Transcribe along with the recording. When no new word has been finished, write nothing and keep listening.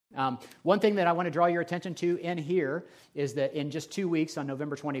One thing that I want to draw your attention to in here is that in just 2 weeks, on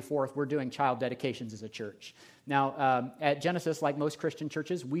November 24th, we're doing child dedications as a church. Now, at Genesis, like most Christian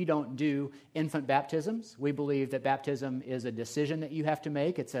churches, we don't do infant baptisms. We believe that baptism is a decision that you have to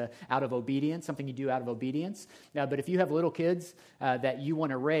make. It's out of obedience, something you do out of obedience. But if you have little kids that you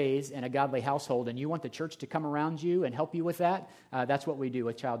want to raise in a godly household and you want the church to come around you and help you with that, that's what we do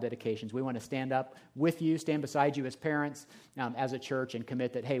with child dedications. We want to stand up with you, stand beside you as parents, as a church, and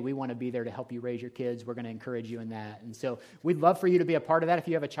commit that, hey, we want to be there to help you raise your kids. We're going to encourage you in that. And so we'd love for you to be a part of that. If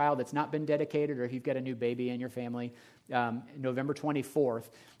you have a child that's not been dedicated, or if you've got a new baby in your family, November 24th.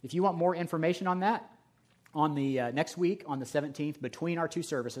 If you want more information on that, on the next week, on the 17th, between our two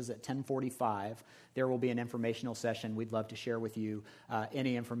services at 10:45, there will be an informational session. We'd love to share with you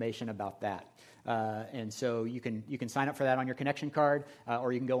any information about that. And so you can sign up for that on your connection card,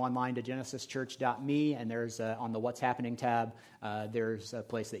 or you can go online to genesischurch.me, and there's on the What's Happening tab, there's a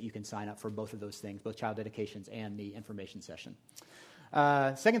place that you can sign up for both of those things, both child dedications and the information session.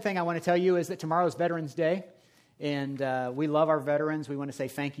 Second thing I want to tell you is that tomorrow's Veterans Day. And we love our veterans. We want to say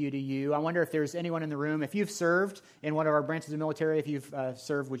thank you to you. I wonder if there's anyone in the room. If you've served in one of our branches of the military, if you've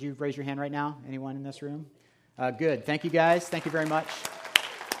served, would you raise your hand right now? Anyone in this room? Good. Thank you, guys. Thank you very much.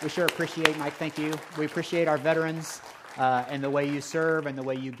 We sure appreciate, Mike, thank you. We appreciate our veterans and the way you serve and the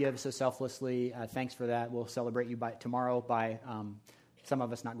way you give so selflessly. Thanks for that. We'll celebrate you tomorrow by some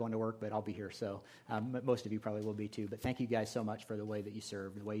of us not going to work, but I'll be here. So most of you probably will be too. But thank you guys so much for the way that you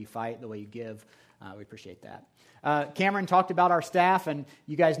serve, the way you fight, the way you give. We appreciate that. Cameron talked about our staff, and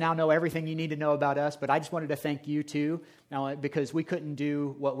you guys now know everything you need to know about us, but I just wanted to thank you too, now, because we couldn't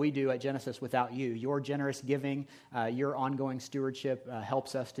do what we do at Genesis without you. Your generous giving, your ongoing stewardship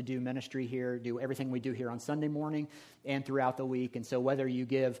helps us to do ministry here, do everything we do here on Sunday morning and throughout the week. And so whether you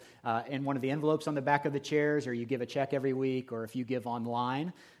give in one of the envelopes on the back of the chairs, or you give a check every week, or if you give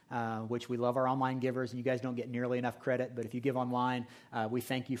online, which we love our online givers, and you guys don't get nearly enough credit, but if you give online, we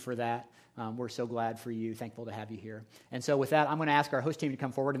thank you for that. We're so glad for you, thankful to have you here. And so with that, I'm going to ask our host team to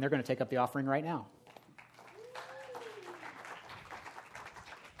come forward, and they're going to take up the offering right now.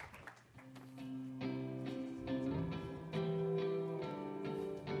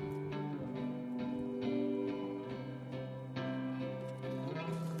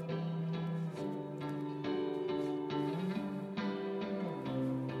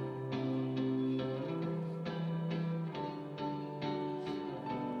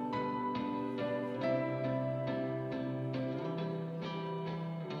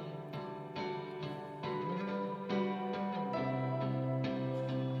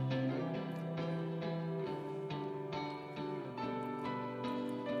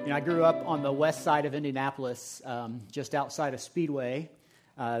 I grew up on the west side of Indianapolis, just outside of Speedway.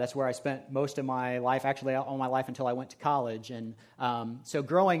 That's where I spent most of my life, actually all my life until I went to college. And so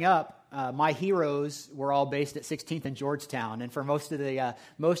growing up, my heroes were all based at 16th and Georgetown. And for most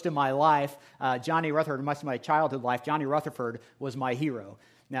of my life, Johnny Rutherford, most of my childhood life, Johnny Rutherford was my hero.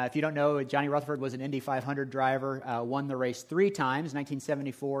 Now, if you don't know, Johnny Rutherford was an Indy 500 driver, won the race 3 times,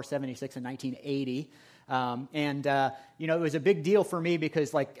 1974, 76, and 1980. It was a big deal for me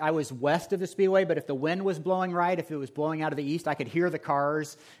because, I was west of the Speedway, but if the wind was blowing right, if it was blowing out of the east, I could hear the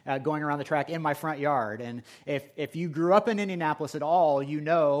cars going around the track in my front yard. And if you grew up in Indianapolis at all, you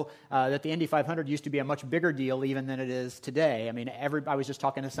know that the Indy 500 used to be a much bigger deal even than it is today. I mean, I was just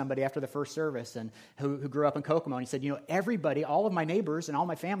talking to somebody after the first service and who grew up in Kokomo, and he said, everybody, all of my neighbors and all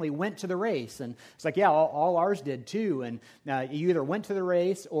my family went to the race. And it's like, yeah, all ours did too. And you either went to the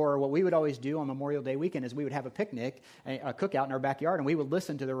race, or what we would always do on Memorial Day weekend is we would have a picnic, a cookout in our backyard, and we would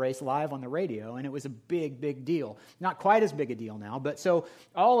listen to the race live on the radio, and it was a big, big deal. Not quite as big a deal now, but so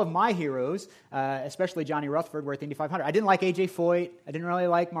all of my heroes, especially Johnny Rutherford, were at the Indy 500. I didn't like A.J. Foyt. I didn't really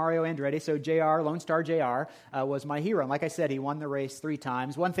like Mario Andretti, so JR, Lone Star JR, was my hero. And like I said, he won the race 3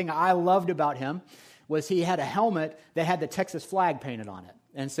 times. One thing I loved about him was he had a helmet that had the Texas flag painted on it.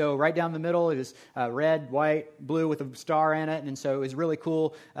 And so right down the middle, it was red, white, blue with a star in it. And so it was really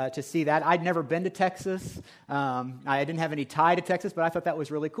cool to see that. I'd never been to Texas. I didn't have any tie to Texas, but I thought that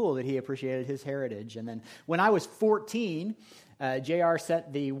was really cool that he appreciated his heritage. And then when I was 14, JR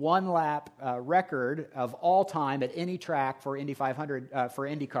set the one-lap record of all time at any track for Indy 500 for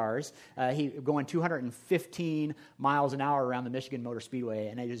Indy cars. He going 215 miles an hour around the Michigan Motor Speedway,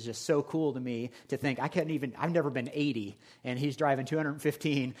 and it was just so cool to me to think I've never been 80, and he's driving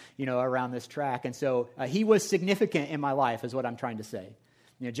 215, around this track. And so he was significant in my life, is what I'm trying to say.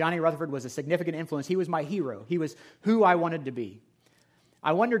 Johnny Rutherford was a significant influence. He was my hero. He was who I wanted to be.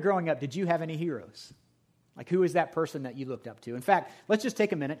 I wonder, growing up, did you have any heroes? Who is that person that you looked up to? In fact, let's just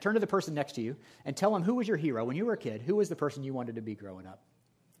take a minute, turn to the person next to you, and tell them, who was your hero? When you were a kid, who was the person you wanted to be growing up?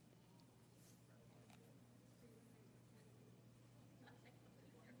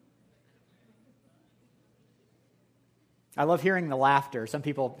 I love hearing the laughter. Some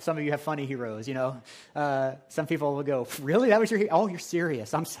of you have funny heroes, you know. Some people will go, really? That was your hero? Oh, you're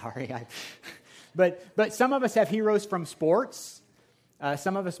serious. I'm sorry. But some of us have heroes from sports.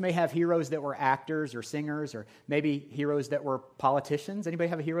 Some of us may have heroes that were actors or singers, or maybe heroes that were politicians. Anybody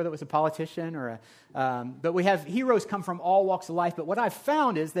have a hero that was a politician? But we have heroes come from all walks of life. But what I've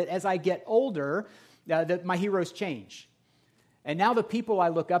found is that as I get older, that my heroes change. And now the people I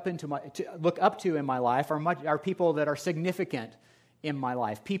look up to in my life are people that are significant in my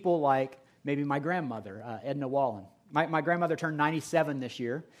life. People like maybe my grandmother, Edna Wallen. My grandmother turned 97 this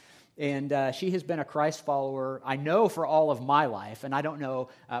year, and she has been a Christ follower, I know, for all of my life, and I don't know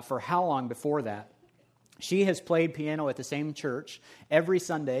for how long before that. She has played piano at the same church every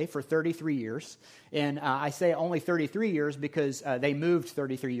Sunday for 33 years. And I say only 33 years because they moved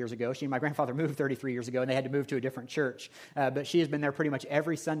 33 years ago. She and my grandfather moved 33 years ago, and they had to move to a different church. But she has been there pretty much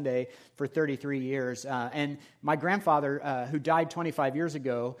every Sunday for 33 years. And my grandfather, who died 25 years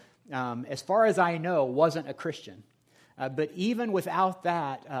ago, as far as I know, wasn't a Christian. But even without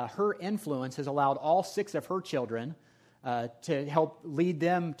that, her influence has allowed all 6 of her children to help lead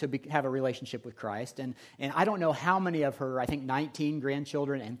them to have a relationship with Christ. And I don't know how many of her, I think 19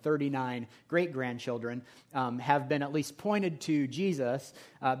 grandchildren and 39 great-grandchildren have been at least pointed to Jesus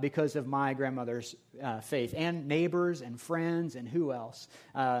because of my grandmother's faith, and neighbors and friends and who else.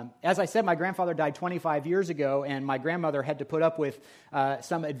 As I said, my grandfather died 25 years ago, and my grandmother had to put up with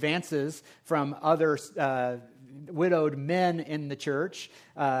some advances from other widowed men in the church,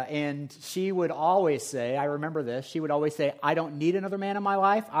 and she would always say, I remember this, she would always say, I don't need another man in my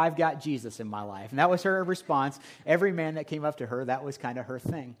life, I've got Jesus in my life. And that was her response. Every man that came up to her, that was kind of her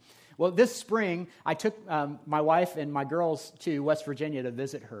thing. Well, this spring, I took my wife and my girls to West Virginia to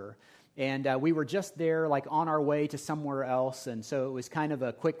visit her. And we were just there, like on our way to somewhere else, and so it was kind of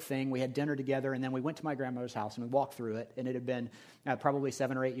a quick thing. We had dinner together, and then we went to my grandmother's house, and we walked through it, and it had been probably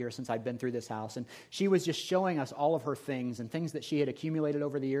 7 or 8 years since I'd been through this house. And she was just showing us all of her things and things that she had accumulated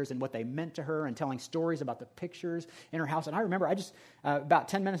over the years and what they meant to her, and telling stories about the pictures in her house. And I remember about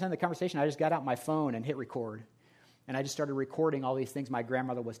 10 minutes into the conversation, I just got out my phone and hit record. And I just started recording all these things my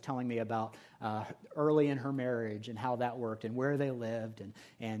grandmother was telling me about early in her marriage and how that worked and where they lived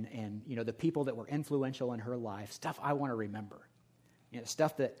and you know, the people that were influential in her life, stuff I want to remember, you know,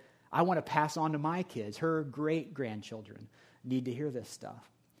 stuff that I want to pass on to my kids. Her great-grandchildren need to hear this stuff.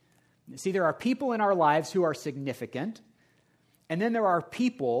 See, there are people in our lives who are significant, and then there are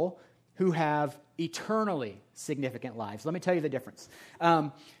people who have eternally significant lives. Let me tell you the difference.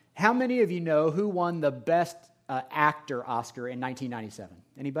 How many of you know who won the best actor Oscar in 1997?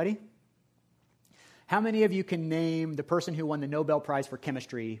 Anybody? How many of you can name the person who won the Nobel Prize for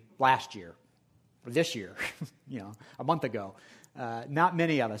Chemistry last year, or this year, you know, a month ago? Not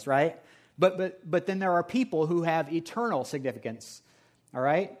many of us, right? But then there are people who have eternal significance, all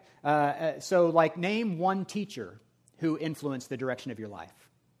right? So like name one teacher who influenced the direction of your life.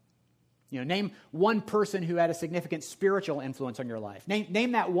 You know, name one person who had a significant spiritual influence on your life.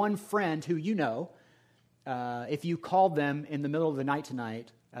 Name that one friend who you know, if you called them in the middle of the night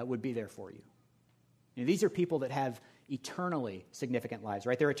tonight, would be there for you. You know, these are people that have eternally significant lives,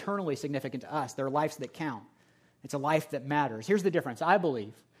 right? They're eternally significant to us. They're lives that count. It's a life that matters. Here's the difference. I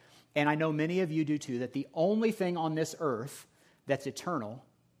believe, and I know many of you do too, that the only thing on this earth that's eternal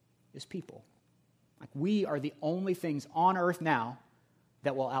is people. Like, we are the only things on earth now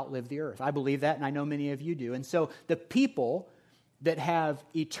that will outlive the earth. I believe that, and I know many of you do. And so the people that have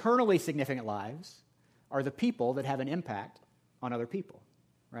eternally significant lives are the people that have an impact on other people,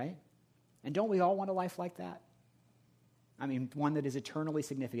 right? And don't we all want a life like that? I mean, one that is eternally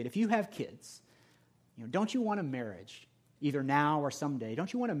significant. If you have kids, you know, don't you want a marriage, either now or someday?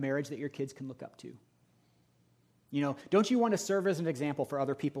 Don't you want a marriage that your kids can look up to? You know, don't you want to serve as an example for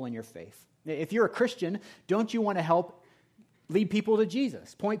other people in your faith? If you're a Christian, don't you want to help lead people to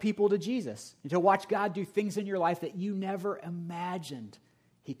Jesus, point people to Jesus, and to watch God do things in your life that you never imagined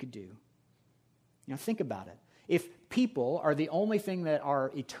He could do? You know, think about it. If people are the only thing that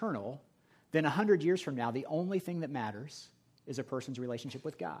are eternal, then 100 years from now, the only thing that matters is a person's relationship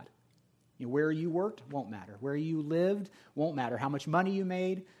with God. You know, where you worked won't matter. Where you lived won't matter. How much money you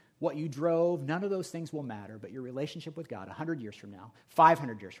made, what you drove, none of those things will matter. But your relationship with God 100 years from now,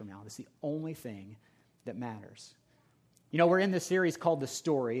 500 years from now, is the only thing that matters. You know, we're in this series called The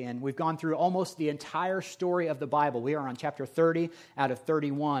Story, and we've gone through almost the entire story of the Bible. We are on chapter 30 out of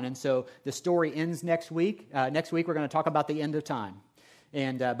 31, and so the story ends next week. Next week, we're going to talk about the end of time.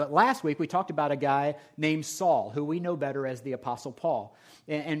 But last week, we talked about a guy named Saul, who we know better as the Apostle Paul.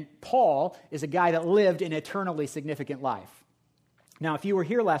 And Paul is a guy that lived an eternally significant life. Now, if you were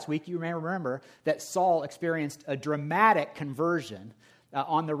here last week, you may remember that Saul experienced a dramatic conversion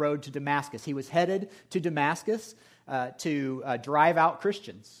on the road to Damascus. He was headed to Damascus to drive out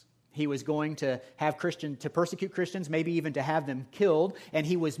Christians. He was going to persecute Christians, maybe even to have them killed, and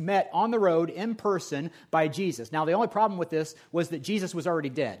he was met on the road in person by Jesus. Now, the only problem with this was that Jesus was already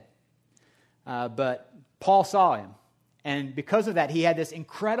dead, but Paul saw him. And because of that, he had this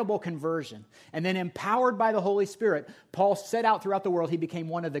incredible conversion. And then empowered by the Holy Spirit, Paul set out throughout the world. He became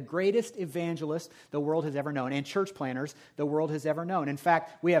one of the greatest evangelists the world has ever known, and church planners the world has ever known. In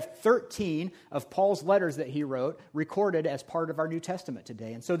fact, we have 13 of Paul's letters that he wrote recorded as part of our New Testament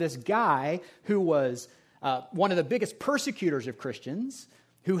today. And so this guy who was one of the biggest persecutors of Christians,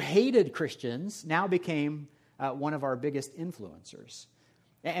 who hated Christians, now became one of our biggest influencers.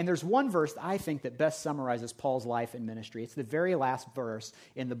 And there's one verse I think that best summarizes Paul's life and ministry. It's the very last verse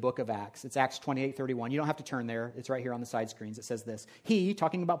in the book of Acts. It's Acts 28:31. You don't have to turn there. It's right here on the side screens. It says this. He,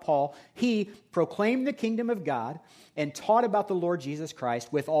 talking about Paul, he proclaimed the kingdom of God and taught about the Lord Jesus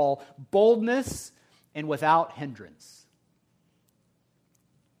Christ with all boldness and without hindrance.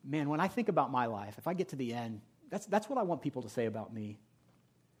 Man, when I think about my life, if I get to the end, that's what I want people to say about me.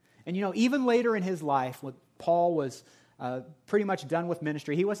 And even later in his life, when Paul was pretty much done with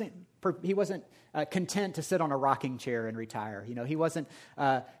ministry. He wasn't content to sit on a rocking chair and retire. He wasn't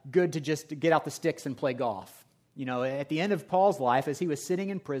good to just get out the sticks and play golf. At the end of Paul's life, as he was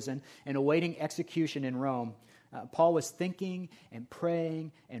sitting in prison and awaiting execution in Rome, Paul was thinking and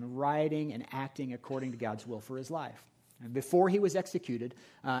praying and writing and acting according to God's will for his life. And before he was executed,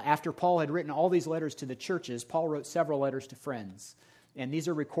 after Paul had written all these letters to the churches, Paul wrote several letters to friends. And these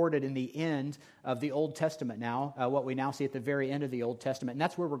are recorded in the end of the Old Testament now, what we now see at the very end of the Old Testament. And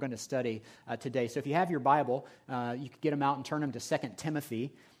that's where we're going to study today. So if you have your Bible, you can get them out and turn them to 2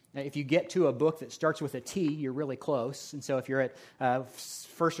 Timothy. If you get to a book that starts with a T, you're really close. And so if you're at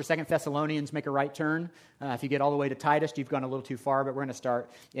 1st or 2nd Thessalonians, make a right turn. If you get all the way to Titus, you've gone a little too far, but we're going to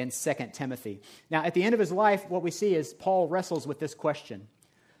start in 2 Timothy. Now, at the end of his life, what we see is Paul wrestles with this question.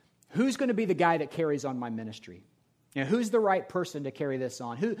 Who's going to be the guy that carries on my ministry? Who's the right person to carry this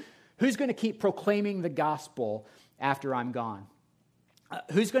on? Who's going to keep proclaiming the gospel after I'm gone?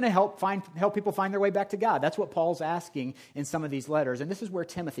 Who's going to help people find their way back to God? That's what Paul's asking in some of these letters, and this is where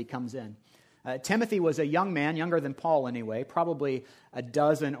Timothy comes in. Timothy was a young man, younger than Paul anyway, probably a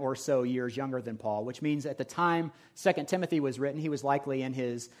dozen or so years younger than Paul, which means at the time 2 Timothy was written, he was likely in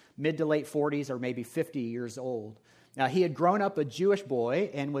his mid to late 40s or maybe 50 years old. Now, he had grown up a Jewish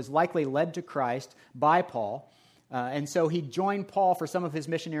boy and was likely led to Christ by Paul. And so he joined Paul for some of his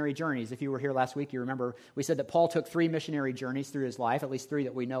missionary journeys. If you were here last week, you remember we said that Paul took 3 missionary journeys through his life, at least 3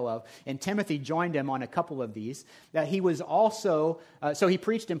 that we know of. And Timothy joined him on a couple of these. That he was also, so he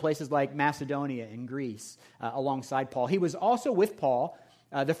preached in places like Macedonia and Greece alongside Paul. He was also with Paul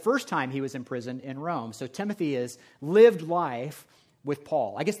the first time he was imprisoned in Rome. So Timothy has lived life with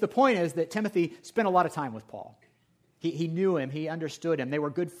Paul. I guess the point is that Timothy spent a lot of time with Paul. He knew him. He understood him. They were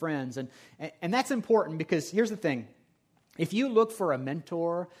good friends. And that's important because here's the thing. If you look for a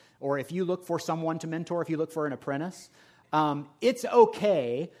mentor or if you look for someone to mentor, if you look for an apprentice, it's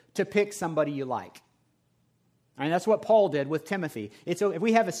okay to pick somebody you like. I mean, that's what Paul did with Timothy. If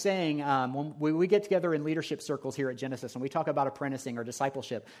we have a saying, when we get together in leadership circles here at Genesis and we talk about apprenticing or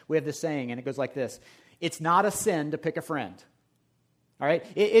discipleship, we have this saying and it goes like this. It's not a sin to pick a friend. All right,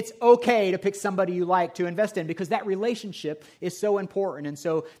 it's okay to pick somebody you like to invest in because that relationship is so important. And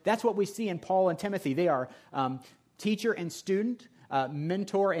so that's what we see in Paul and Timothy. They are teacher and student,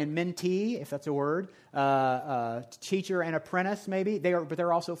 mentor and mentee, if that's a word, teacher and apprentice maybe. But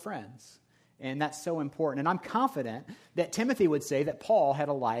they're also friends. And that's so important. And I'm confident that Timothy would say that Paul had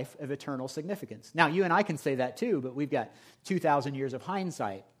a life of eternal significance. Now, you and I can say that too, but we've got 2,000 years of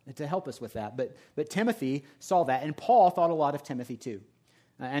hindsight to help us with that. But Timothy saw that, and Paul thought a lot of Timothy too.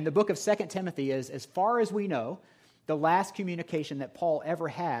 And the book of 2 Timothy is, as far as we know, the last communication that Paul ever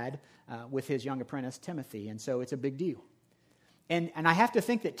had with his young apprentice, Timothy. And so it's a big deal. And I have to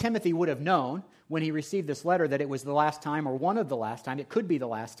think that Timothy would have known when he received this letter that it was the last time, or one of the last time, it could be the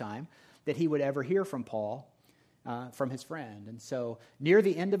last time, that he would ever hear from Paul, from his friend. And so near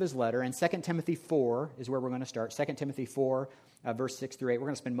the end of his letter, in 2 Timothy 4 is where we're going to start, 2 Timothy 4, verse 6 through 8. We're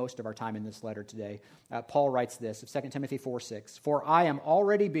going to spend most of our time in this letter today. Paul writes this of 2 Timothy 4:6. For I am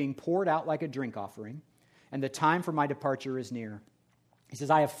already being poured out like a drink offering, and the time for my departure is near. He says,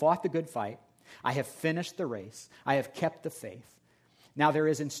 I have fought the good fight. I have finished the race. I have kept the faith. Now there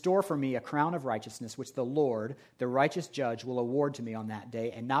is in store for me a crown of righteousness, which the Lord, the righteous judge, will award to me on that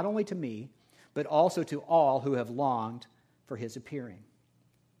day, and not only to me, but also to all who have longed for his appearing.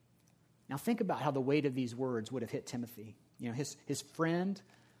 Now think about how the weight of these words would have hit Timothy. You know, his friend,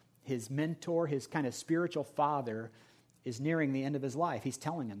 his mentor, his kind of spiritual father is nearing the end of his life. He's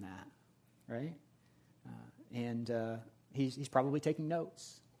telling him that, right? He's probably taking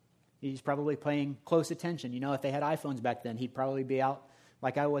notes. He's probably paying close attention. You know, if they had iPhones back then, he'd probably be out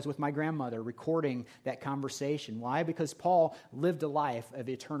like I was with my grandmother, recording that conversation. Why? Because Paul lived a life of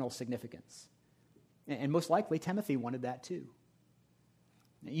eternal significance. And most likely, Timothy wanted that too.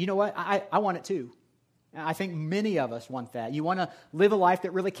 You know what? I want it too. I think many of us want that. You want to live a life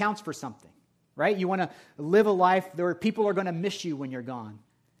that really counts for something, right? You want to live a life where people are going to miss you when you're gone.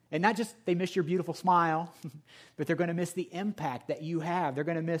 And not just they miss your beautiful smile, but they're going to miss the impact that you have. They're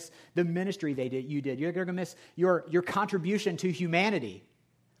going to miss the ministry you did. You're going to miss your contribution to humanity.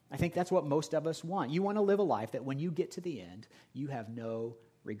 I think that's what most of us want. You want to live a life that when you get to the end, you have no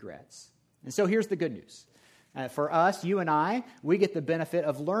regrets. And so here's the good news. For us, you and I, we get the benefit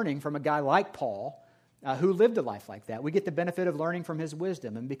of learning from a guy like Paul, who lived a life like that. We get the benefit of learning from his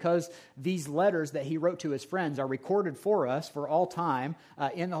wisdom. And because these letters that he wrote to his friends are recorded for us for all time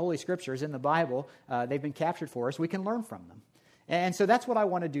in the Holy Scriptures, in the Bible, they've been captured for us, we can learn from them. And so that's what I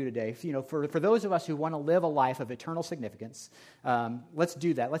want to do today. You know, for those of us who want to live a life of eternal significance, let's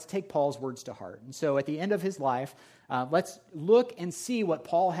do that. Let's take Paul's words to heart. And so at the end of his life, let's look and see what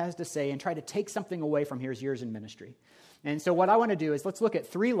Paul has to say and try to take something away from his years in ministry. And so what I want to do is let's look at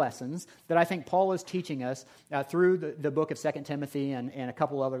 3 lessons that I think Paul is teaching us through the book of 2 Timothy and a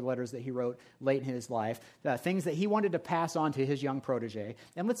couple other letters that he wrote late in his life, things that he wanted to pass on to his young protege.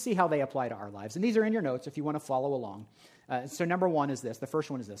 And let's see how they apply to our lives. And these are in your notes if you want to follow along. So number 1 is this. The first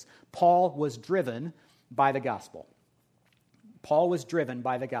one is this. Paul was driven by the gospel. Paul was driven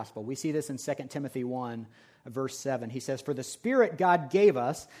by the gospel. We see this in 2 Timothy 1, verse 7. He says, "For the Spirit God gave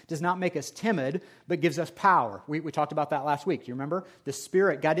us does not make us timid, but gives us power." We talked about that last week. Do you remember? The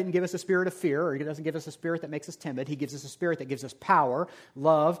Spirit, God didn't give us a spirit of fear, or He doesn't give us a spirit that makes us timid. He gives us a spirit that gives us power,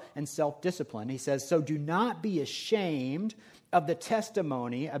 love, and self-discipline. He says, "So do not be ashamed of the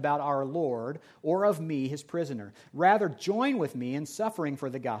testimony about our Lord or of me, His prisoner. Rather, join with me in suffering for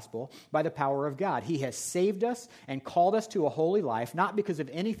the gospel by the power of God. He has saved us and called us to a holy life, not because of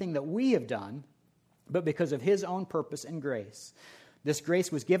anything that we have done, but because of His own purpose and grace. This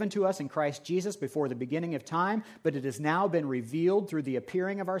grace was given to us in Christ Jesus before the beginning of time, but it has now been revealed through the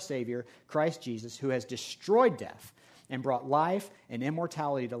appearing of our Savior, Christ Jesus, who has destroyed death and brought life and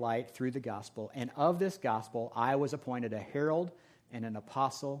immortality to light through the gospel. And of this gospel, I was appointed a herald and an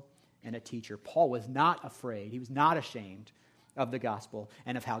apostle and a teacher." Paul was not afraid. He was not ashamed of the gospel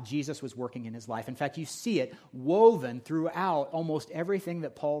and of how Jesus was working in his life. In fact, you see it woven throughout almost everything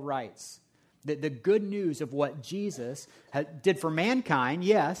that Paul writes. The good news of what Jesus did for mankind,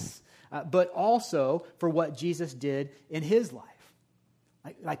 yes, but also for what Jesus did in his life.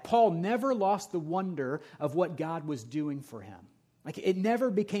 Like Paul never lost the wonder of what God was doing for him. Like it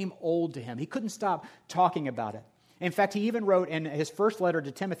never became old to him. He couldn't stop talking about it. In fact, he even wrote in his first letter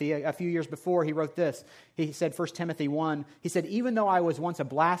to Timothy a few years before, he wrote this. He said, 1 Timothy 1, he said, "Even though I was once a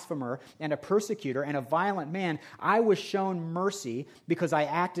blasphemer and a persecutor and a violent man, I was shown mercy because I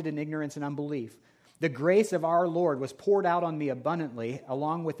acted in ignorance and unbelief. The grace of our Lord was poured out on me abundantly,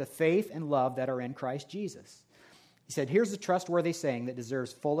 along with the faith and love that are in Christ Jesus." He said, "Here's a trustworthy saying that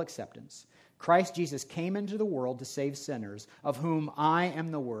deserves full acceptance. Christ Jesus came into the world to save sinners, of whom I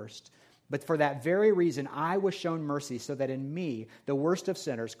am the worst. But for that very reason, I was shown mercy so that in me, the worst of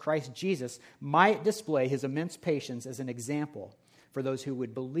sinners, Christ Jesus might display His immense patience as an example for those who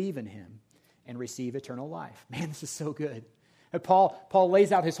would believe in Him and receive eternal life." Man, this is so good. Paul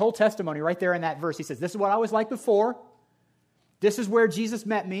lays out his whole testimony right there in that verse. He says, this is what I was like before. This is where Jesus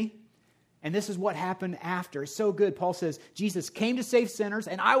met me. And this is what happened after. It's so good. Paul says, Jesus came to save sinners,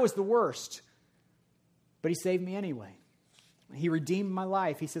 and I was the worst. But He saved me anyway. He redeemed my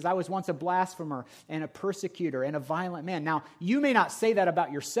life. He says, I was once a blasphemer and a persecutor and a violent man. Now, you may not say that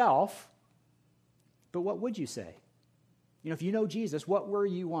about yourself, but what would you say? You know, if you know Jesus, what were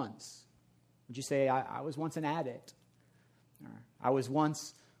you once? Would you say, I was once an addict? Or I was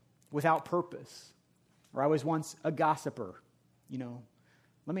once without purpose? Or I was once a gossiper? You know,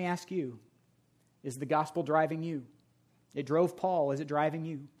 let me ask you, is the gospel driving you? It drove Paul. Is it driving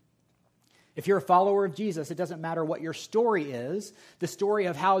you? If you're a follower of Jesus, it doesn't matter what your story is. The story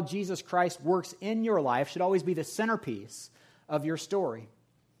of how Jesus Christ works in your life should always be the centerpiece of your story.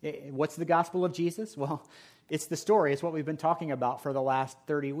 What's the gospel of Jesus? Well, it's the story. It's what we've been talking about for the last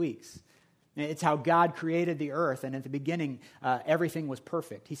 30 weeks. It's how God created the earth, and at the beginning, everything was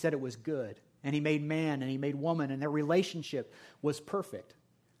perfect. He said it was good, and He made man, and He made woman, and their relationship was perfect.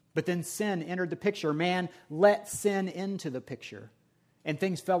 But then sin entered the picture. Man let sin into the picture. and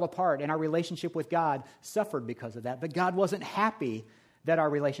things fell apart, and our relationship with God suffered because of that. But God wasn't happy that our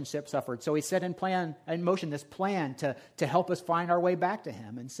relationship suffered. So he set in motion this plan to help us find our way back to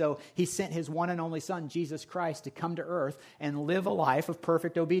him. And so he sent his one and only Son, Jesus Christ, to come to earth and live a life of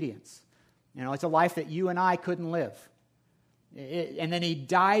perfect obedience. It's a life that you and I couldn't live. And then he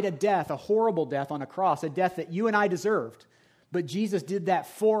died a death, a horrible death on a cross, a death that you and I deserved. But Jesus did that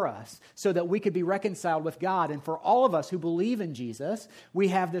for us so that we could be reconciled with God. And for all of us who believe in Jesus, we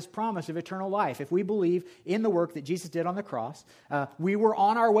have this promise of eternal life. If we believe in the work that Jesus did on the cross, we were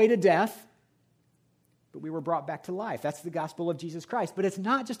on our way to death, but we were brought back to life. That's the gospel of Jesus Christ. But it's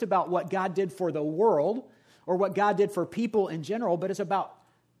not just about what God did for the world or what God did for people in general, but it's about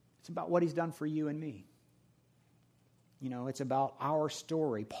what he's done for you and me. It's about our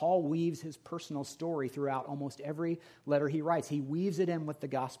story. Paul weaves his personal story throughout almost every letter he writes. He weaves it in with the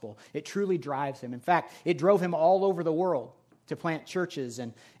gospel. It truly drives him. In fact, it drove him all over the world to plant churches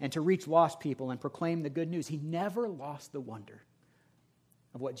and to reach lost people and proclaim the good news. He never lost the wonder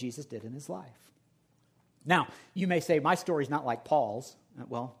of what Jesus did in his life. Now, you may say, my story's not like Paul's.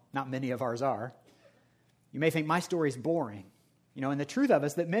 Well, not many of ours are. You may think my story's boring. And the truth of it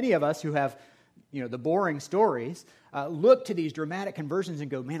is that many of us who have the boring stories, look to these dramatic conversions and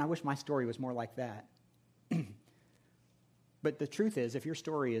go, man, I wish my story was more like that. But the truth is, if your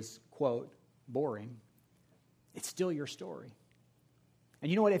story is, quote, boring, it's still your story. And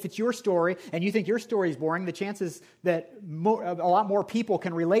you know what? If it's your story and you think your story is boring, the chances that a lot more people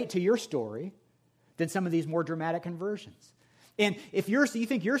can relate to your story than some of these more dramatic conversions. And if you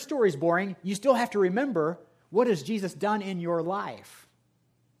think your story is boring, you still have to remember, what has Jesus done in your life?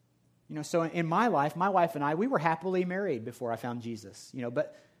 So in my life, my wife and I, we were happily married before I found Jesus,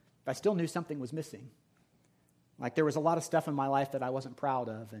 but I still knew something was missing. Like there was a lot of stuff in my life that I wasn't proud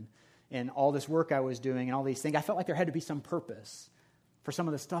of, and all this work I was doing and all these things. I felt like there had to be some purpose for some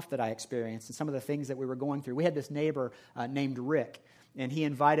of the stuff that I experienced and some of the things that we were going through. We had this neighbor named Rick, and he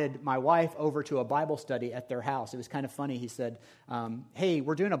invited my wife over to a Bible study at their house. It was kind of funny. He said, hey,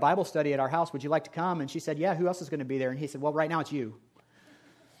 we're doing a Bible study at our house. Would you like to come? And she said, yeah, who else is going to be there? And he said, well, right now it's you.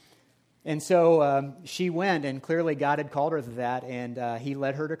 And so she went, and clearly God had called her to that, and he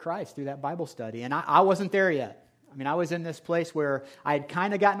led her to Christ through that Bible study. And I wasn't there yet. I was in this place where I had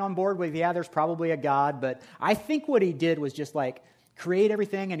kind of gotten on board with, there's probably a God, but I think what he did was just like create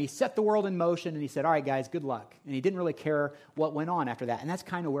everything, and he set the world in motion, and he said, all right, guys, good luck. And he didn't really care what went on after that, and that's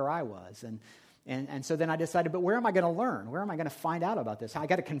kind of where I was. And so then I decided, but where am I going to learn? Where am I going to find out about this? I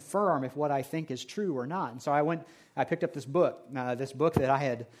got to confirm if what I think is true or not. And so I picked up this book that I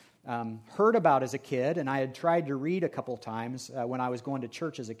had heard about as a kid, and I had tried to read a couple times when I was going to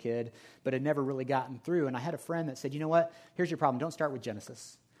church as a kid, but had never really gotten through. And I had a friend that said, you know what? Here's your problem. Don't start with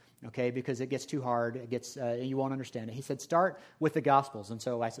Genesis, okay, because it gets too hard. It gets you won't understand it. He said, start with the Gospels. And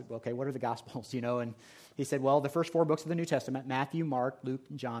so I said, okay, what are the Gospels? And he said, well, the first 4 books of the New Testament, Matthew, Mark, Luke,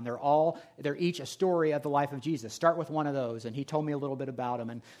 and John, they're each a story of the life of Jesus. Start with one of those. And he told me a little bit about him.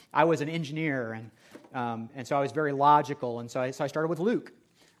 And I was an engineer, and so I was very logical. And so I started with Luke.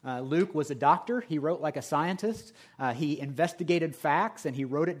 Luke was a doctor. He wrote like a scientist. He investigated facts, and he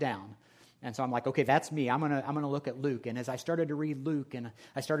wrote it down. And so I'm like, okay, that's me. I'm gonna look at Luke. And as I started to read Luke, and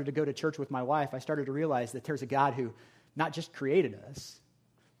I started to go to church with my wife, I started to realize that there's a God who not just created us,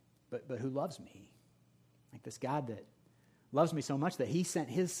 but who loves me. Like this God that loves me so much that he sent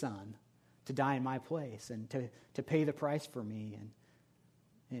his son to die in my place and to pay the price for me.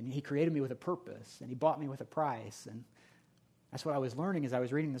 And he created me with a purpose, and he bought me with a price. And that's what I was learning as I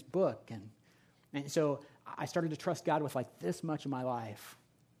was reading this book. And so I started to trust God with like this much of my life.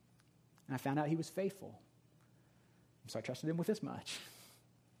 And I found out he was faithful. So I trusted him with this much.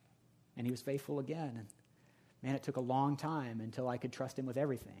 And he was faithful again. And man, it took a long time until I could trust him with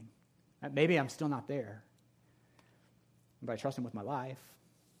everything. Maybe I'm still not there. But I trust him with my life.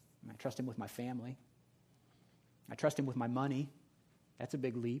 I trust him with my family. I trust him with my money. That's a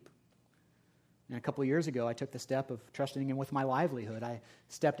big leap. And a couple of years ago, I took the step of trusting him with my livelihood. I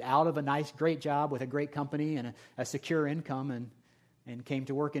stepped out of a nice, great job with a great company and a secure income and came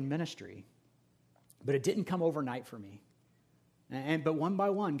to work in ministry. But it didn't come overnight for me. But one by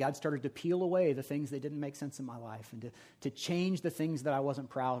one, God started to peel away the things that didn't make sense in my life and to change the things that I wasn't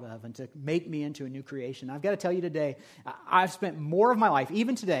proud of and to make me into a new creation. I've got to tell you today, I've spent more of my life,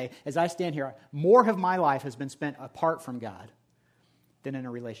 even today, as I stand here, more of my life has been spent apart from God than in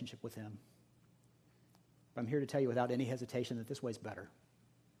a relationship with him. But I'm here to tell you without any hesitation that this way's better.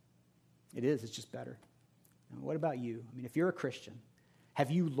 It is. It's just better. Now, what about you? If you're a Christian,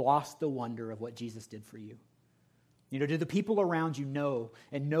 have you lost the wonder of what Jesus did for you? Do the people around you know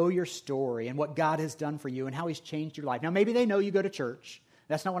and know your story and what God has done for you and how he's changed your life? Now, maybe they know you go to church.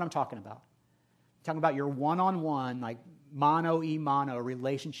 That's not what I'm talking about. I'm talking about your one-on-one, like mano y mano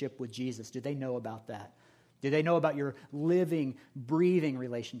relationship with Jesus. Do they know about that? Do they know about your living, breathing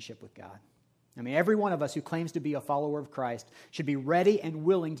relationship with God? I mean, every one of us who claims to be a follower of Christ should be ready and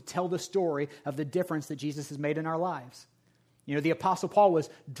willing to tell the story of the difference that Jesus has made in our lives. The Apostle Paul was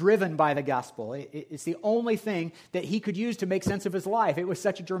driven by the gospel. It's the only thing that he could use to make sense of his life. It was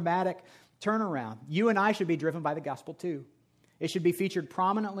such a dramatic turnaround. You and I should be driven by the gospel too. It should be featured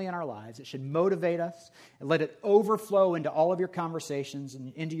prominently in our lives. It should motivate us and let it overflow into all of your conversations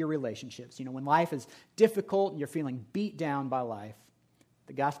and into your relationships. When life is difficult and you're feeling beat down by life,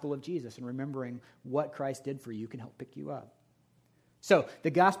 the gospel of Jesus and remembering what Christ did for you can help pick you up. So, the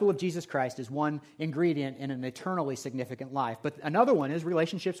gospel of Jesus Christ is one ingredient in an eternally significant life. But another one is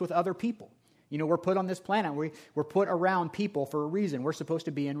relationships with other people. We're put on this planet. We're put around people for a reason. We're supposed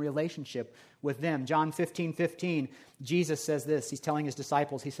to be in relationship with them. John 15:15, Jesus says this. He's telling his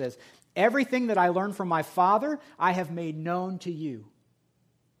disciples, he says, "Everything that I learned from my Father, I have made known to you."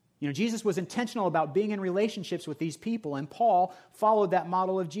 Jesus was intentional about being in relationships with these people, and Paul followed that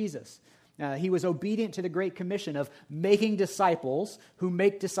model of Jesus. He was obedient to the Great Commission of making disciples who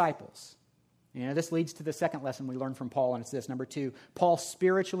make disciples. This leads to the second lesson we learned from Paul, and it's this. Number 2, Paul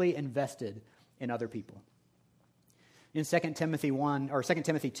spiritually invested in other people. In 2 Timothy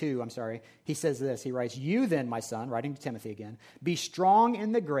 2, he says this. He writes, "You then, my son," writing to Timothy again, "be strong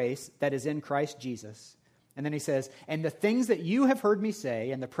in the grace that is in Christ Jesus." And then he says, "And the things that you have heard me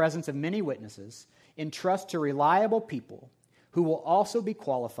say in the presence of many witnesses, entrust to reliable people who will also be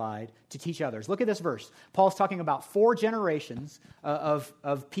qualified to teach others." Look at this verse. Paul's talking about 4 generations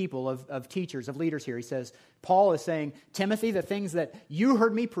of people, of teachers, of leaders here. He says, Paul is saying, Timothy, the things that you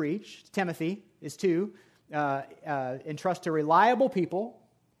heard me preach, Timothy is 2, entrust to reliable people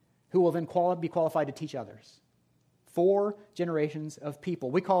who will then be qualified to teach others. 4 generations of people.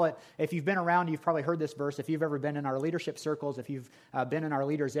 We call it, if you've been around, you've probably heard this verse. If you've ever been in our leadership circles, if you've been in our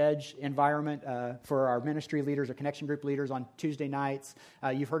Leaders Edge environment for our ministry leaders or connection group leaders on Tuesday nights,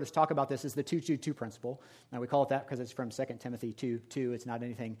 you've heard us talk about this as the 2-2-2 principle. Now, we call it that because it's from 2 Timothy 2:2. It's not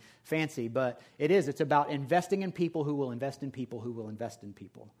anything fancy, but it is. It's about investing in people who will invest in people who will invest in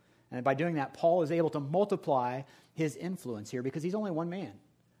people. And by doing that, Paul is able to multiply his influence here because he's only one man.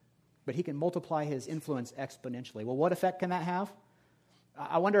 But he can multiply his influence exponentially. Well, what effect can that have?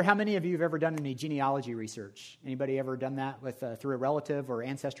 I wonder how many of you have ever done any genealogy research. Anybody ever done that through a relative or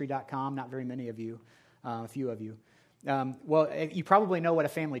Ancestry.com? Not very many of you, a few of you. Well, you probably know what a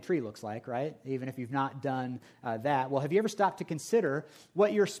family tree looks like, right? Even if you've not done that. Well, have you ever stopped to consider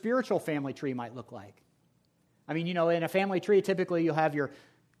what your spiritual family tree might look like? I mean, in a family tree, typically you'll have your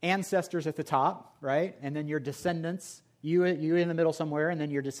ancestors at the top, right? And then your descendants, you in the middle somewhere, and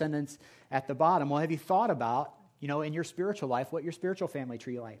then your descendants at the bottom. Well, have you thought about, in your spiritual life, what your spiritual family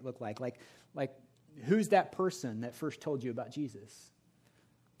tree look like? Like, who's that person that first told you about Jesus?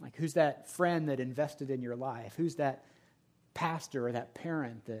 Like, who's that friend that invested in your life? Who's that pastor or that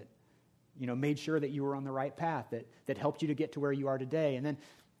parent that, made sure that you were on the right path, that helped you to get to where you are today? And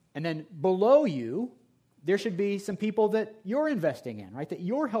then below you, there should be some people that you're investing in, right? That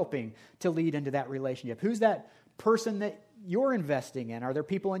you're helping to lead into that relationship. Who's that person that you're investing in? Are there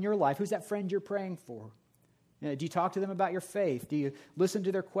people in your life? Who's that friend you're praying for? Do you talk to them about your faith? Do you listen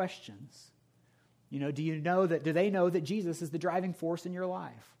to their questions? Do they know that Jesus is the driving force in your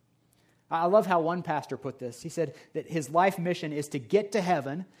life? I love how one pastor put this. He said that his life mission is to get to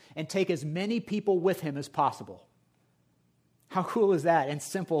heaven and take as many people with him as possible. How cool is that and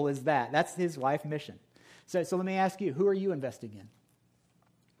simple is that? That's his life mission. So let me ask you, who are you investing in?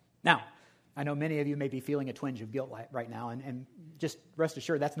 Now, I know many of you may be feeling a twinge of guilt right now, and just rest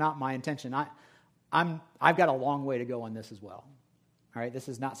assured that's not my intention. I've got a long way to go on this as well. All right, this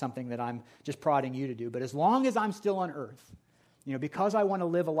is not something that I'm just prodding you to do, but as long as I'm still on earth, because I want to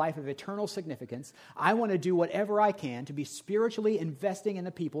live a life of eternal significance, I want to do whatever I can to be spiritually investing in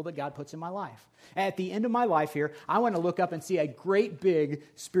the people that God puts in my life. At the end of my life here, I want to look up and see a great big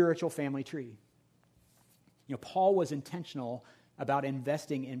spiritual family tree. Paul was intentional about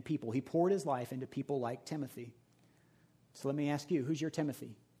investing in people. He poured his life into people like Timothy. So let me ask you, who's your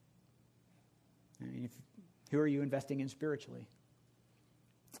Timothy? Who are you investing in spiritually?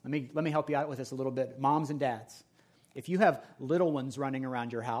 Let me help you out with this a little bit. Moms and dads, if you have little ones running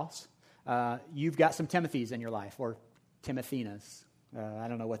around your house, you've got some Timothys in your life, or Timothinas. I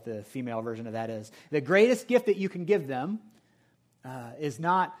don't know what the female version of that is. The greatest gift that you can give them is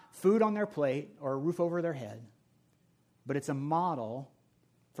not food on their plate or a roof over their head, but it's a model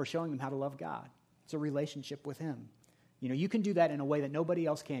for showing them how to love God. It's a relationship with Him. You know, you can do that in a way that nobody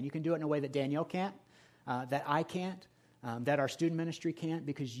else can. You can do it in a way that Danielle can't, that I can't, that our student ministry can't,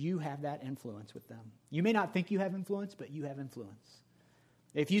 because you have that influence with them. You may not think you have influence, but you have influence.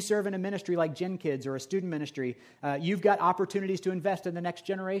 If you serve in a ministry like Gen Kids or a student ministry, you've got opportunities to invest in the next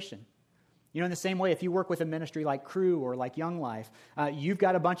generation. You know, in the same way, if you work with a ministry like Cru or like Young Life, you've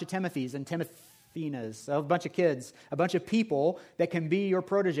got a bunch of Timothys and Timothinas, a bunch of kids, a bunch of people that can be your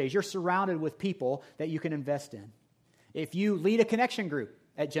proteges. You're surrounded with people that you can invest in. If you lead a connection group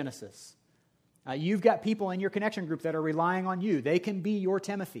at Genesis, you've got people in your connection group that are relying on you. They can be your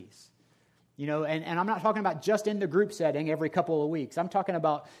Timothys. You know, and I'm not talking about just in the group setting every couple of weeks. I'm talking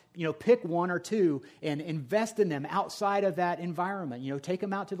about, you know, pick one or two and invest in them outside of that environment. You know, take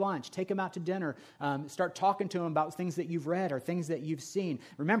them out to lunch, take them out to dinner, start talking to them about things that you've read or things that you've seen.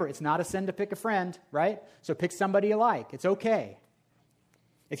 Remember, it's not a sin to pick a friend, right? So pick somebody you like. It's okay.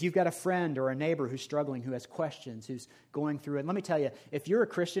 If you've got a friend or a neighbor who's struggling, who has questions, who's going through it, let me tell you, if you're a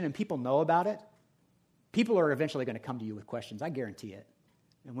Christian and people know about it, people are eventually going to come to you with questions. I guarantee it.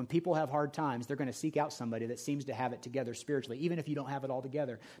 And when people have hard times, they're going to seek out somebody that seems to have it together spiritually, even if you don't have it all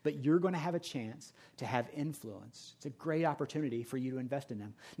together. But you're going to have a chance to have influence. It's a great opportunity for you to invest in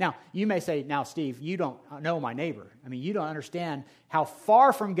them. Now, you may say, now, Steve, you don't know my neighbor. I mean, you don't understand how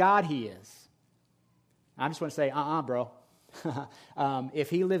far from God he is. I just want to say, bro.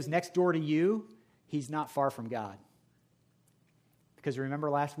 If he lives next door to you, he's not far from God. Because remember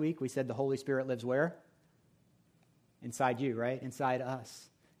last week we said the Holy Spirit lives where? Inside you, right? Inside us.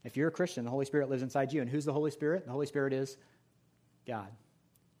 If you're a Christian, the Holy Spirit lives inside you. And who's the Holy Spirit? The Holy Spirit is God.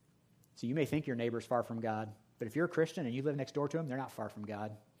 So you may think your neighbor's far from God, but if you're a Christian and you live next door to him, they're not far from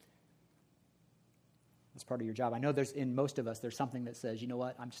God. That's part of your job. I know in most of us, there's something that says, you know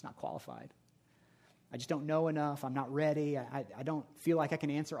what, I'm just not qualified. I just don't know enough. I'm not ready. I don't feel like I can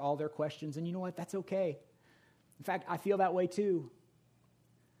answer all their questions. And you know what? That's okay. In fact, I feel that way too.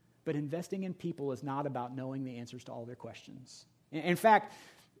 But investing in people is not about knowing the answers to all their questions. In fact,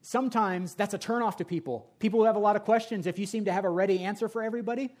 sometimes that's a turnoff to people. People who have a lot of questions, if you seem to have a ready answer for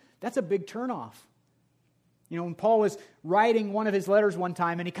everybody, that's a big turnoff. You know, when Paul was writing one of his letters one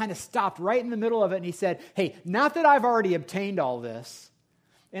time, and he kind of stopped right in the middle of it, and he said, hey, not that I've already obtained all this.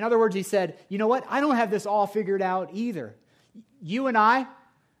 In other words, he said, you know what? I don't have this all figured out either. You and I,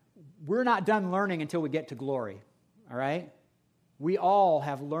 we're not done learning until we get to glory, all right? We all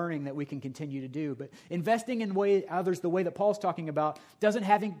have learning that we can continue to do, but investing in others the way that Paul's talking about doesn't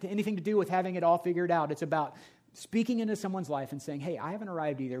have anything to do with having it all figured out. It's about speaking into someone's life and saying, hey, I haven't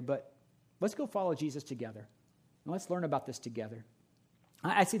arrived either, but let's go follow Jesus together, and let's learn about this together.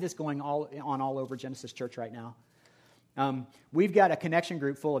 I see this going all over Genesis Church right now. We've got a connection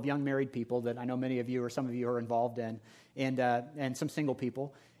group full of young married people that I know many of you or some of you are involved in, and some single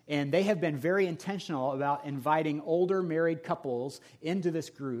people. And they have been very intentional about inviting older married couples into this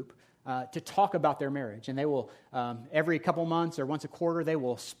group to talk about their marriage. And they will, every couple months or once a quarter, they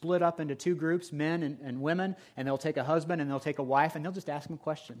will split up into two groups, men and women, and they'll take a husband and they'll take a wife, and they'll just ask them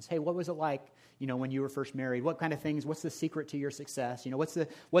questions. Hey, what was it like, you know, when you were first married? What kind of things, what's the secret to your success? You know,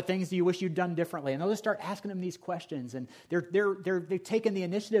 what things do you wish you'd done differently? And they'll just start asking them these questions, and they've taken the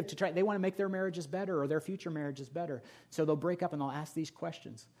initiative to try, they want to make their marriages better or their future marriages better. So they'll break up and they'll ask these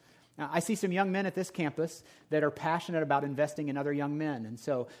questions. Now, I see some young men at this campus that are passionate about investing in other young men. And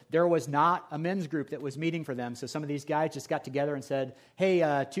so there was not a men's group that was meeting for them. So some of these guys just got together and said,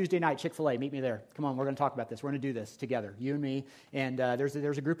 hey, Tuesday night, Chick-fil-A, meet me there. Come on, we're going to talk about this. We're going to do this together, you and me. And there's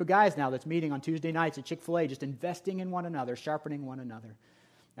a group of guys now that's meeting on Tuesday nights at Chick-fil-A, just investing in one another, sharpening one another.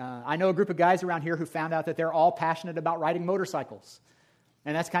 I know a group of guys around here who found out that they're all passionate about riding motorcycles.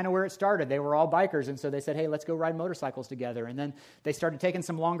 And that's kind of where it started. They were all bikers, and so they said, hey, let's go ride motorcycles together. And then they started taking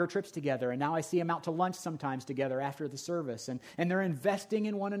some longer trips together, and now I see them out to lunch sometimes together after the service. And they're investing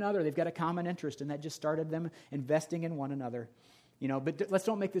in one another. They've got a common interest, and that just started them investing in one another. You know, but let's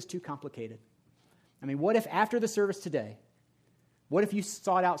don't make this too complicated. I mean, what if after the service today, what if you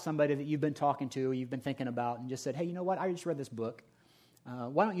sought out somebody that you've been talking to, or you've been thinking about, and just said, hey, you know what, I just read this book.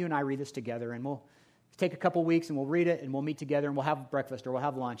 Why don't you and I read this together, and we'll take a couple weeks and we'll read it and we'll meet together and we'll have breakfast or we'll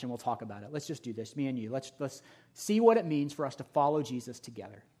have lunch and we'll talk about it. Let's just do this, me and you. Let's see what it means for us to follow Jesus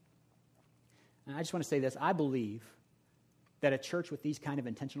together. And I just want to say this. I believe that a church with these kind of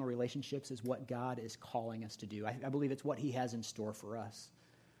intentional relationships is what God is calling us to do. I believe it's what he has in store for us.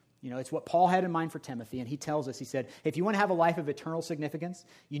 You know, it's what Paul had in mind for Timothy, and he tells us, he said, if you want to have a life of eternal significance,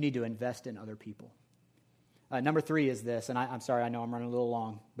 you need to invest in other people. Number 3 is this, and I'm sorry, I know I'm running a little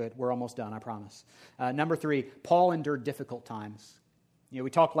long, but we're almost done, I promise. Number 3, Paul endured difficult times. You know, we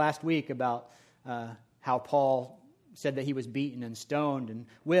talked last week about how Paul said that he was beaten and stoned and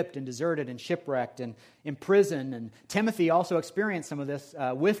whipped and deserted and shipwrecked and imprisoned. And Timothy also experienced some of this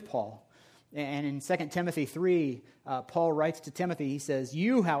with Paul. And in 2 Timothy 3, Paul writes to Timothy, he says,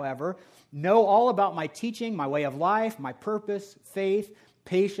 "You, however, know all about my teaching, my way of life, my purpose, faith,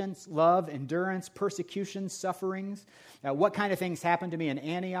 patience, love, endurance, persecutions, sufferings. What kind of things happened to me in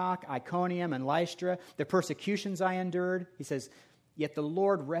Antioch, Iconium, and Lystra, the persecutions I endured." He says, "Yet the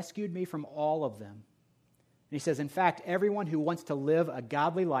Lord rescued me from all of them." And he says, "In fact, everyone who wants to live a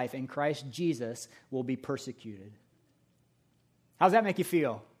godly life in Christ Jesus will be persecuted." How does that make you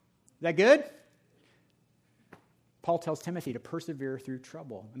feel? Is that good? Paul tells Timothy to persevere through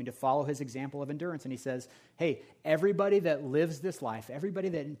trouble. To follow his example of endurance. And he says, hey, everybody that lives this life, everybody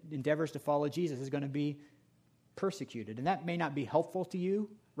that endeavors to follow Jesus is going to be persecuted. And that may not be helpful to you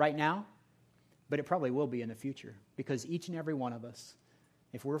right now, but it probably will be in the future. Because each and every one of us,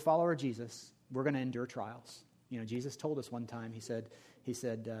 if we're a follower of Jesus, we're going to endure trials. Jesus told us one time, he said,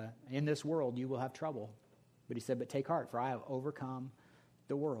 in this world you will have trouble. But he said, but take heart, for I have overcome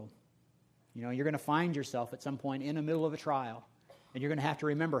the world. You're going to find yourself at some point in the middle of a trial, and you're going to have to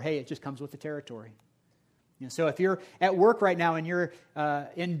remember, hey, it just comes with the territory. So if you're at work right now and you're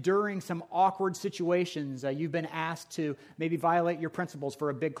enduring some awkward situations, you've been asked to maybe violate your principles for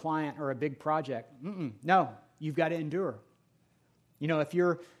a big client or a big project. No, you've got to endure. If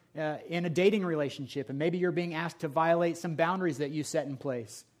you're in a dating relationship and maybe you're being asked to violate some boundaries that you set in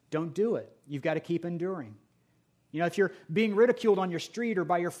place, don't do it. You've got to keep enduring. If you're being ridiculed on your street or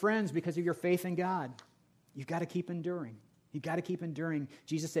by your friends because of your faith in God, you've got to keep enduring. You've got to keep enduring.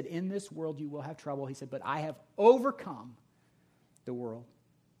 Jesus said, in this world you will have trouble. He said, but I have overcome the world.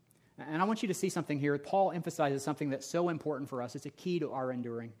 And I want you to see something here. Paul emphasizes something that's so important for us. It's a key to our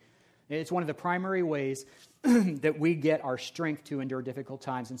enduring. It's one of the primary ways that we get our strength to endure difficult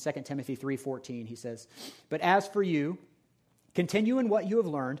times. In 2 Timothy 3:14, he says, but as for you, continue in what you have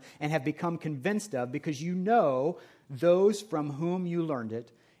learned and have become convinced of, because you know those from whom you learned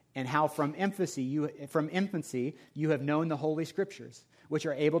it, and how from infancy you have known the Holy Scriptures, which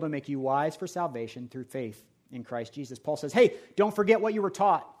are able to make you wise for salvation through faith in Christ Jesus. Paul says, hey, don't forget what you were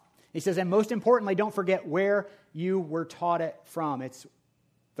taught. He says, and most importantly, don't forget where you were taught it from. It's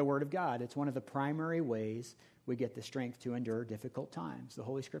the Word of God. It's one of the primary ways we get the strength to endure difficult times. The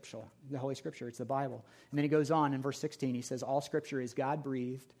Holy Scripture, it's the Bible. And then he goes on in verse 16, he says, all Scripture is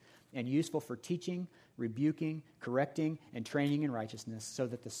God-breathed and useful for teaching, rebuking, correcting, and training in righteousness, so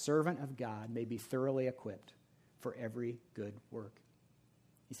that the servant of God may be thoroughly equipped for every good work.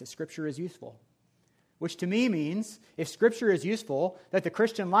 He says Scripture is useful, which to me means if Scripture is useful, that the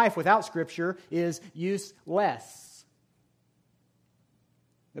Christian life without Scripture is useless.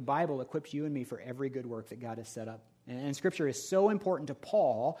 The Bible equips you and me for every good work that God has set up. And Scripture is so important to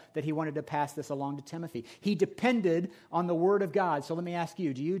Paul that he wanted to pass this along to Timothy. He depended on the Word of God. So let me ask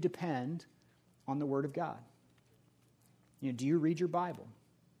you, do you depend on the Word of God? Do you read your Bible?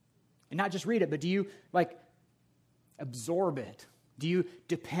 And not just read it, but do you absorb it? Do you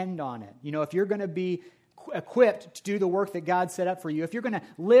depend on it? If you're going to be equipped to do the work that God set up for you, if you're going to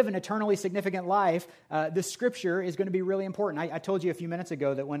live an eternally significant life, the Scripture is going to be really important. I told you a few minutes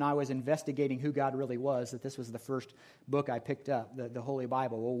ago that when I was investigating who God really was, that this was the first book I picked up, the Holy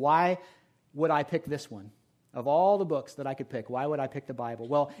Bible. Well, why would I pick this one? Of all the books that I could pick, why would I pick the Bible?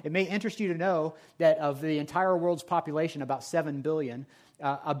 Well, it may interest you to know that of the entire world's population, about 7 billion,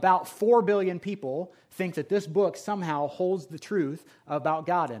 about 4 billion people think that this book somehow holds the truth about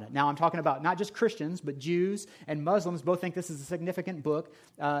God in it. Now, I'm talking about not just Christians, but Jews and Muslims both think this is a significant book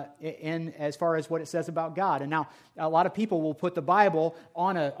in as far as what it says about God. And now, a lot of people will put the Bible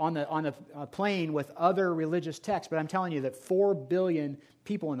on a plane with other religious texts, but I'm telling you that 4 billion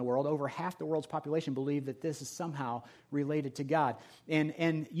people in the world, over half the world's population, believe that this is somehow related to God.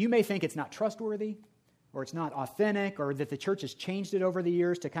 And you may think it's not trustworthy, or it's not authentic, or that the church has changed it over the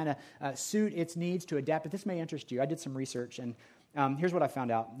years to kind of suit its needs, to adapt it. This may interest you. I did some research, and here's what I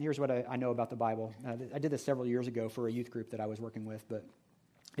found out. Here's what I know about the Bible. I did this several years ago for a youth group that I was working with, but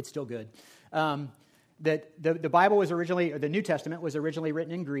it's still good. That the Bible was originally, or the New Testament was originally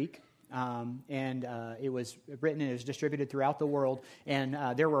written in Greek, and it was written and it was distributed throughout the world, and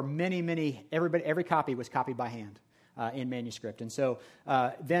there were many, every copy was copied by hand. In manuscript. And so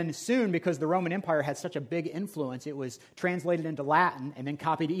then soon, because the Roman Empire had such a big influence, it was translated into Latin and then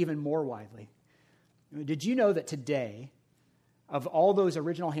copied even more widely. Did you know that today, of all those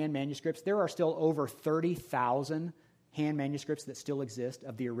original hand manuscripts, there are still over 30,000 hand manuscripts that still exist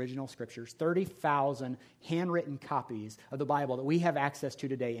of the original scriptures, 30,000 handwritten copies of the Bible that we have access to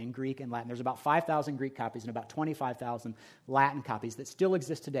today in Greek and Latin. There's about 5,000 Greek copies and about 25,000 Latin copies that still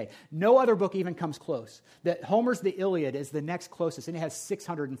exist today. No other book even comes close. Homer's The Iliad is the next closest, and it has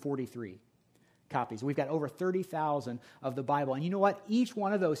 643 copies. We've got over 30,000 of the Bible. And you know what? Each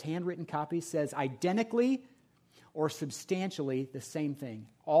one of those handwritten copies says identically or substantially the same thing.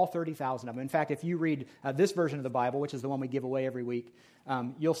 All 30,000 of them. In fact, if you read this version of the Bible, which is the one we give away every week,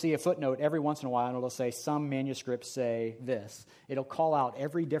 you'll see a footnote every once in a while, and it'll say, some manuscripts say this. It'll call out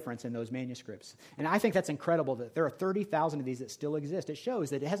every difference in those manuscripts. And I think that's incredible that there are 30,000 of these that still exist. It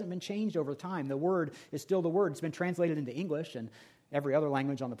shows that it hasn't been changed over time. The word is still the word. It's been translated into English and every other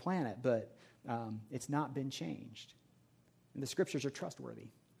language on the planet, but it's not been changed. And the scriptures are trustworthy.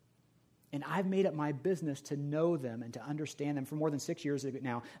 And I've made it my business to know them and to understand them for more than 6 years ago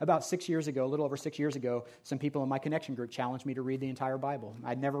now. About 6 years ago, a little over 6 years ago, some people in my connection group challenged me to read the entire Bible.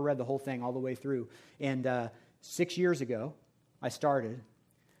 I'd never read the whole thing all the way through. And 6 years ago, I started,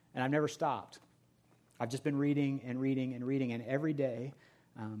 and I've never stopped. I've just been reading and reading and reading, and every day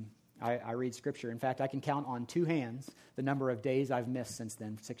I read Scripture. In fact, I can count on two hands the number of days I've missed since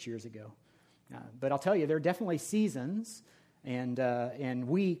then, 6 years ago. But I'll tell you, there are definitely seasons and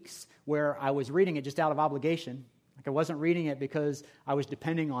weeks where I was reading it just out of obligation. Like I wasn't reading it because I was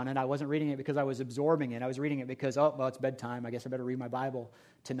depending on it. I wasn't reading it because I was absorbing it. I was reading it because, it's bedtime. I guess I better read my Bible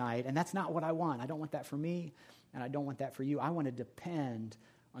tonight. And that's not what I want. I don't want that for me, and I don't want that for you. I want to depend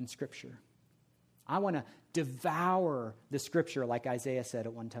on Scripture. I want to devour the Scripture like Isaiah said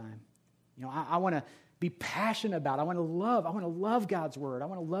at one time. You know, I want to be passionate about it. I want to love God's Word. I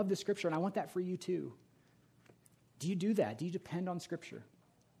want to love the Scripture, and I want that for you too. Do you do that? Do you depend on Scripture?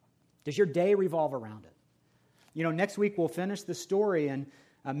 Does your day revolve around it? You know, next week we'll finish the story, and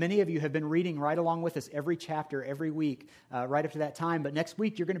many of you have been reading right along with us every chapter, every week, right up to that time. But next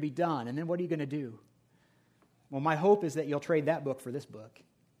week you're going to be done, and then what are you going to do? Well, my hope is that you'll trade that book for this book,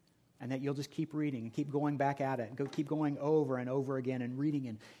 and that you'll just keep reading and keep going back at it, and keep going over and over again and reading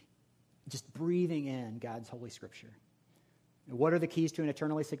and just breathing in God's Holy Scripture. And what are the keys to an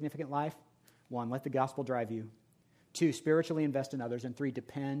eternally significant life? 1, let the gospel drive you. 2, spiritually invest in others. And 3,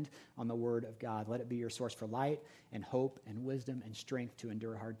 depend on the Word of God. Let it be your source for light and hope and wisdom and strength to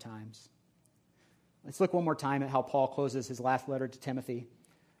endure hard times. Let's look one more time at how Paul closes his last letter to Timothy.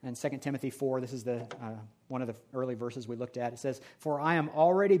 In 2 Timothy 4, this is one of the early verses we looked at. It says, "For I am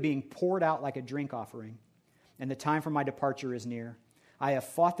already being poured out like a drink offering, and the time for my departure is near. I have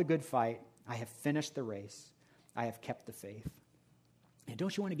fought the good fight. I have finished the race. I have kept the faith." And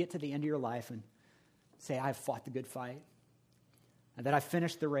don't you want to get to the end of your life and say, I've fought the good fight, and that I've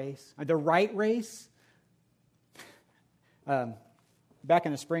finished the race, the right race? Back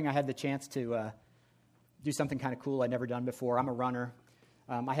in the spring, I had the chance to do something kind of cool I'd never done before. I'm a runner.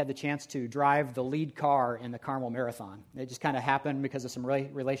 I had the chance to drive the lead car in the Carmel Marathon. It just kind of happened because of some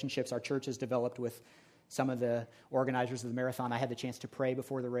relationships our church has developed with some of the organizers of the marathon. I had the chance to pray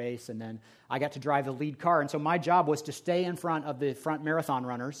before the race, and then I got to drive the lead car. And so my job was to stay in front of the front marathon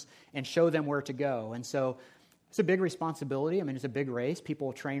runners and show them where to go. And so it's a big responsibility. I mean, it's a big race.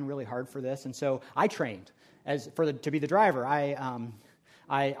 People train really hard for this. And so I trained to be the driver.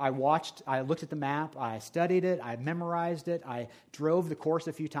 I watched, I looked at the map, I studied it, I memorized it, I drove the course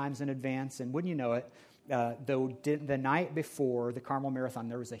a few times in advance, and wouldn't you know it, the night before the Carmel Marathon,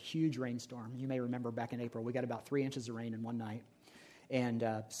 there was a huge rainstorm. You may remember back in April, we got about 3 inches of rain in one night. And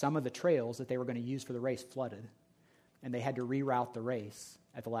some of the trails that they were going to use for the race flooded. And they had to reroute the race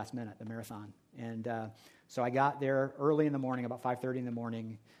at the last minute, the marathon. And so I got there early in the morning, about 5:30 in the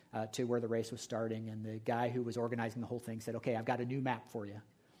morning, to where the race was starting. And the guy who was organizing the whole thing said, "Okay, I've got a new map for you.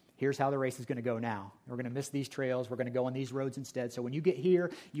 Here's how the race is going to go now. We're going to miss these trails. We're going to go on these roads instead. So when you get here,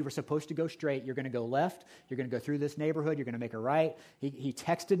 you were supposed to go straight. You're going to go left. You're going to go through this neighborhood. You're going to make a right." He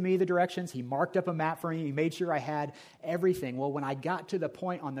texted me the directions. He marked up a map for me. He made sure I had everything. Well, when I got to the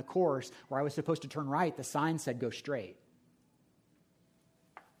point on the course where I was supposed to turn right, the sign said go straight.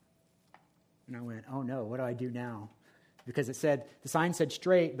 And I went, oh no, what do I do now? Because the sign said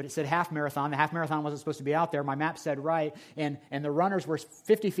straight, but it said half marathon. The half marathon wasn't supposed to be out there. My map said right, and the runners were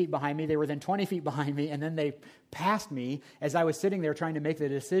 50 feet behind me. They were then 20 feet behind me, and then they passed me as I was sitting there trying to make the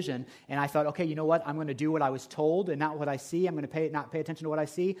decision. And I thought, okay, you know what? I'm going to do what I was told and not what I see. I'm going to not pay attention to what I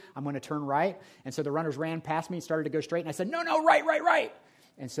see. I'm going to turn right. And so the runners ran past me and started to go straight, and I said, no, right.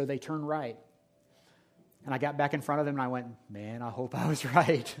 And so they turned right. And I got back in front of them and I went, man, I hope I was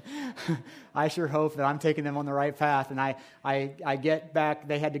right. I sure hope that I'm taking them on the right path. And I get back,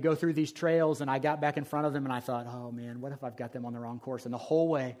 they had to go through these trails, and I got back in front of them and I thought, oh man, what if I've got them on the wrong course? And the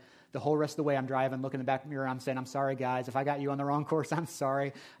whole rest of the way I'm driving, looking in the back mirror, I'm saying, I'm sorry guys, if I got you on the wrong course, I'm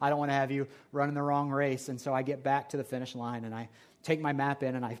sorry. I don't want to have you running the wrong race. And so I get back to the finish line and I take my map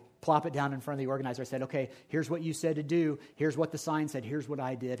in and I plop it down in front of the organizer. I said, okay, here's what you said to do. Here's what the sign said. Here's what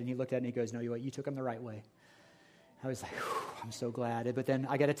I did. And he looked at it and he goes, no, you took them the right way. I was like, I'm so glad. But then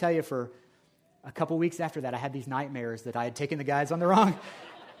I got to tell you, for a couple weeks after that, I had these nightmares that I had taken the guys on the wrong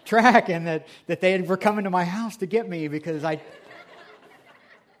track and that they were coming to my house to get me because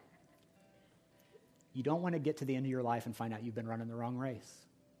you don't want to get to the end of your life and find out you've been running the wrong race.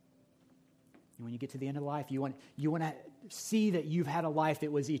 And when you get to the end of life, you want to see that you've had a life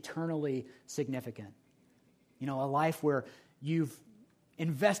that was eternally significant. You know, a life where you've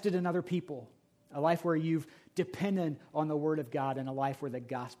invested in other people, a life where you've depended on the Word of God, and a life where the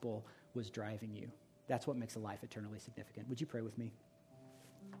gospel was driving you. That's what makes a life eternally significant. Would you pray with me?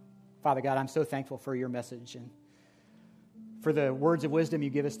 Father God, I'm so thankful for your message and for the words of wisdom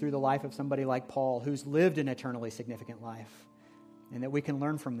you give us through the life of somebody like Paul, who's lived an eternally significant life, and that we can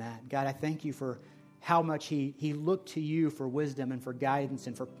learn from that. God, I thank you for how much he looked to you for wisdom and for guidance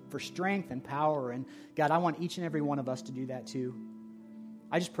and for strength and power. And God, I want each and every one of us to do that too.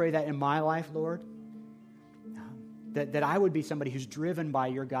 I just pray that in my life, Lord, that I would be somebody who's driven by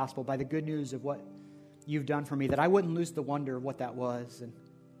your gospel, by the good news of what you've done for me, that I wouldn't lose the wonder of what that was. And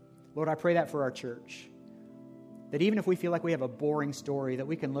Lord, I pray that for our church, that even if we feel like we have a boring story, that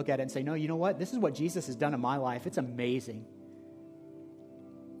we can look at it and say, no, you know what? This is what Jesus has done in my life. It's amazing.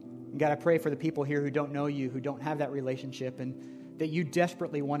 And God, I pray for the people here who don't know you, who don't have that relationship, and that you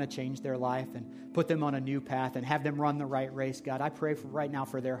desperately want to change their life and put them on a new path and have them run the right race. God, I pray for right now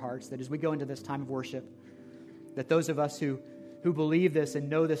for their hearts, that as we go into this time of worship, that those of us who believe this and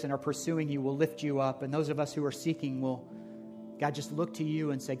know this and are pursuing you will lift you up, and those of us who are seeking will, God, just look to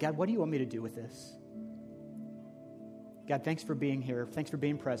you and say, God, what do you want me to do with this? God, thanks for being here. Thanks for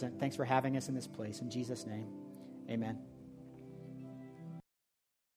being present. Thanks for having us in this place. In Jesus' name, amen.